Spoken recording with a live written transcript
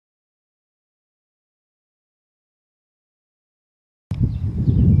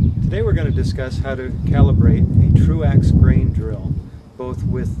Today we're going to discuss how to calibrate a Truax grain drill, both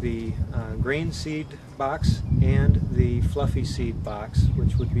with the grain seed box and the fluffy seed box,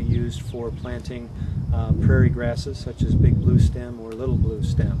 which would be used for planting prairie grasses such as big blue stem or little blue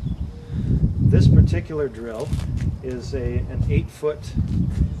stem. This particular drill is an 8-foot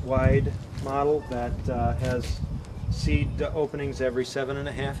wide model that has seed openings every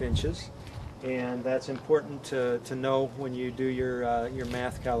 7.5 inches. And that's important to know when you do your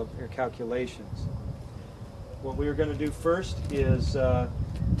math calculations. What we're going to do first is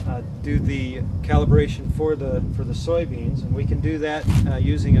do the calibration for the soybeans, and we can do that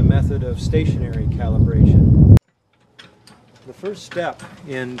using a method of stationary calibration. The first step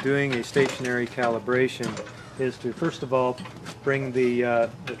in doing a stationary calibration is to first of all bring the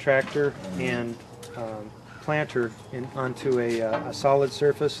tractor and planter onto a solid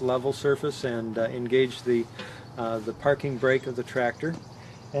surface, level surface, and engage the parking brake of the tractor.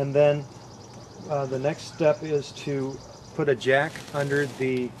 And then the next step is to put a jack under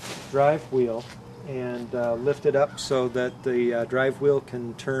the drive wheel and lift it up so that the drive wheel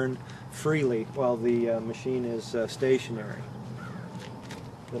can turn freely while the machine is stationary.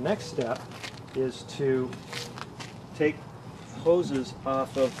 The next step is to take hoses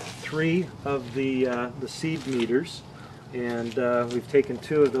off of 3 of the seed meters, and we've taken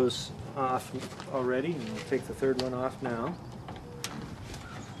 2 of those off already, and we'll take the 3rd one off now.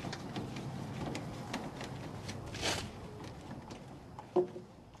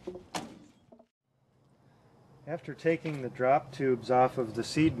 After taking the drop tubes off of the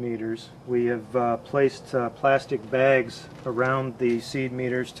seed meters, we have placed plastic bags around the seed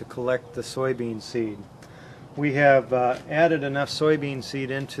meters to collect the soybean seed. We have added enough soybean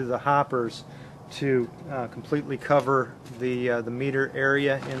seed into the hoppers to completely cover the meter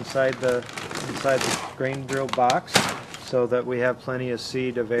area inside the grain drill box, so that we have plenty of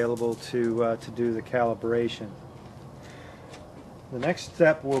seed available to do the calibration. The next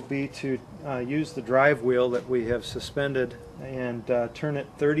step will be to use the drive wheel that we have suspended and turn it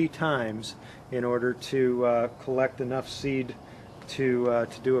 30 times in order to collect enough seed to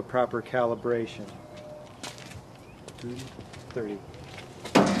do a proper calibration. 30.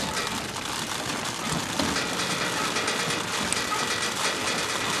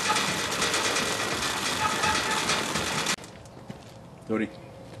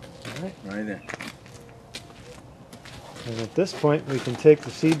 Right there. And at this point we can take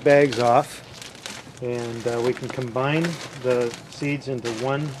the seed bags off, and we can combine the seeds into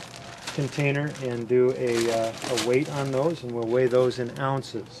one container and do a weight on those, and we'll weigh those in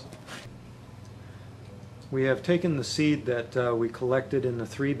ounces. We have taken the seed that we collected in the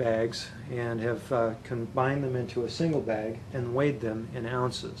 3 bags and have combined them into a single bag and weighed them in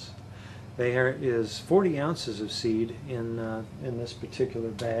ounces. There is 40 ounces of seed in this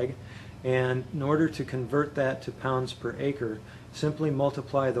particular bag, and in order to convert that to pounds per acre, simply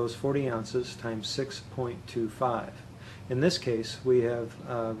multiply those 40 ounces times 6.25. In this case, we have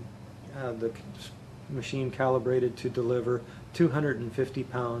the machine calibrated to deliver 250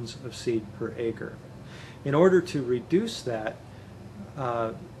 pounds of seed per acre. In order to reduce that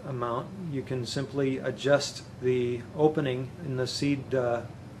amount, you can simply adjust the opening in the seed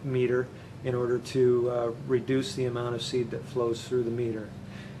meter in order to reduce the amount of seed that flows through the meter.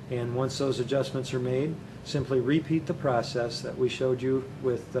 And once those adjustments are made, simply repeat the process that we showed you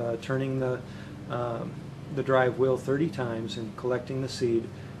with turning the drive wheel 30 times and collecting the seed,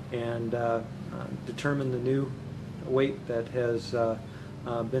 and determine the new weight that has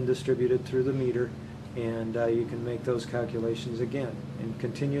been distributed through the meter, and you can make those calculations again and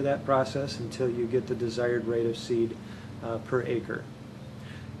continue that process until you get the desired rate of seed per acre.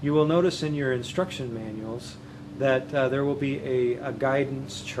 You will notice in your instruction manuals that there will be a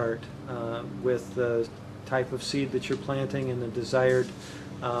guidance chart with the type of seed that you're planting and the desired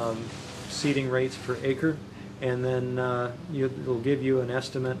seeding rates per acre, and then it will give you an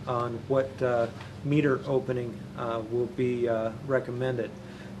estimate on what meter opening will be recommended.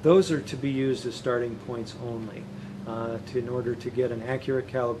 Those are to be used as starting points only. In order to get an accurate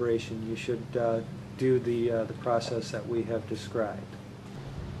calibration, you should do the process that we have described.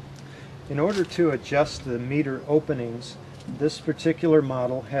 In order to adjust the meter openings, this particular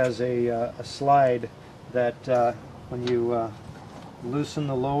model has a slide that when you loosen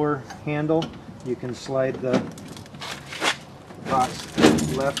the lower handle, you can slide the box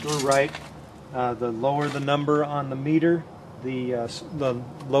left or right. The lower the number on the meter, the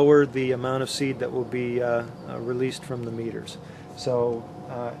lower the amount of seed that will be released from the meters. So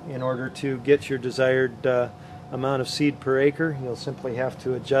in order to get your desired amount of seed per acre, you'll simply have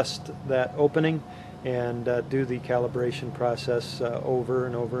to adjust that opening, and do the calibration process over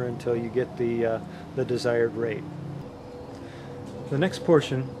and over until you get the desired rate. The next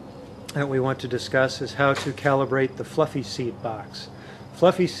portion that we want to discuss is how to calibrate the fluffy seed box.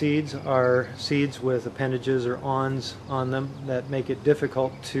 Fluffy seeds are seeds with appendages or awns on them that make it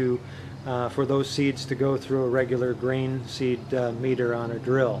difficult to for those seeds to go through a regular grain seed meter on a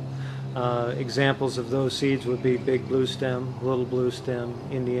drill. Examples of those seeds would be big blue stem, little blue stem,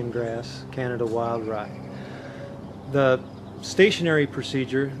 Indian grass, Canada wild rye. The stationary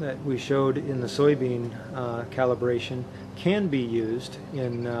procedure that we showed in the soybean calibration can be used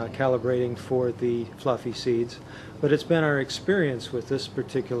in calibrating for the fluffy seeds, but it's been our experience with this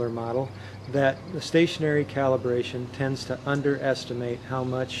particular model that the stationary calibration tends to underestimate how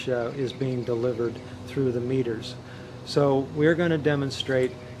much is being delivered through the meters. So we're going to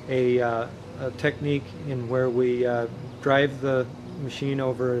demonstrate a technique in where we drive the machine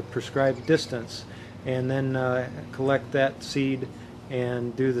over a prescribed distance and then collect that seed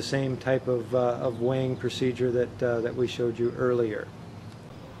and do the same type of weighing procedure that we showed you earlier.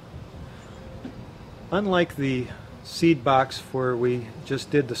 Unlike the seed box where we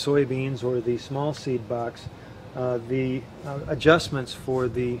just did the soybeans or the small seed box, the adjustments for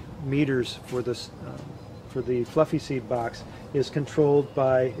the meters for the fluffy seed box is controlled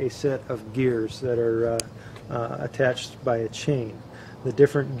by a set of gears that are attached by a chain. The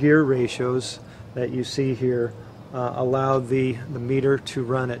different gear ratios that you see here allow the meter to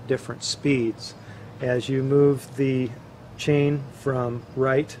run at different speeds. As you move the chain from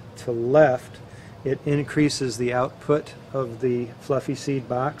right to left, it increases the output of the fluffy seed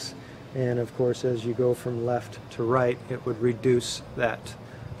box, and of course as you go from left to right it would reduce that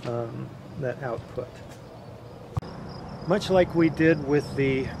output. Much like we did with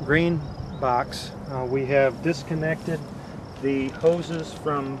the grain box, we have disconnected the hoses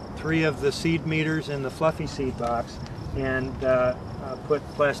from 3 of the seed meters in the fluffy seed box and put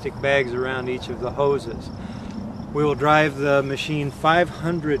plastic bags around each of the hoses. We will drive the machine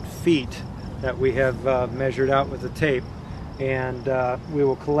 500 feet that we have measured out with the tape, and we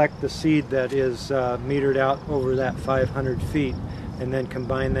will collect the seed that is metered out over that 500 feet and then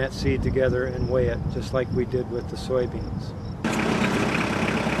combine that seed together and weigh it just like we did with the soybeans.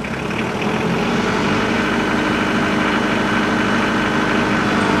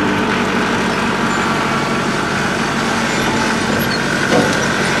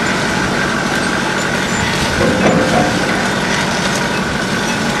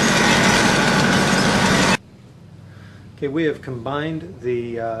 Okay, we have combined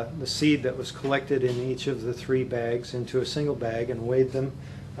the seed that was collected in each of the 3 bags into a single bag and weighed them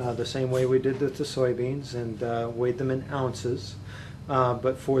the same way we did with the soybeans, and weighed them in ounces.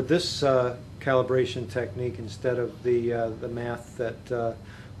 But for this calibration technique, instead of the math that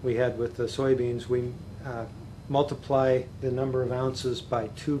we had with the soybeans, we multiply the number of ounces by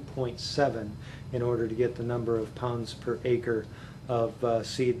 2.7 in order to get the number of pounds per acre of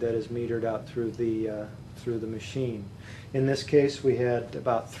seed that is metered out through the machine. In this case, we had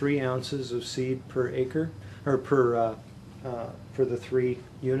about 3 ounces of seed per acre, or for the 3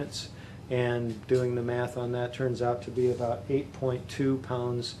 units, and doing the math on that turns out to be about 8.2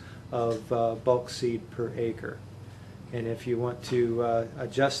 pounds of bulk seed per acre. And if you want to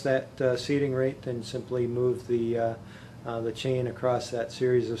adjust that seeding rate, then simply move the chain across that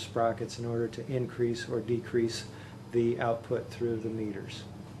series of sprockets in order to increase or decrease the output through the meters.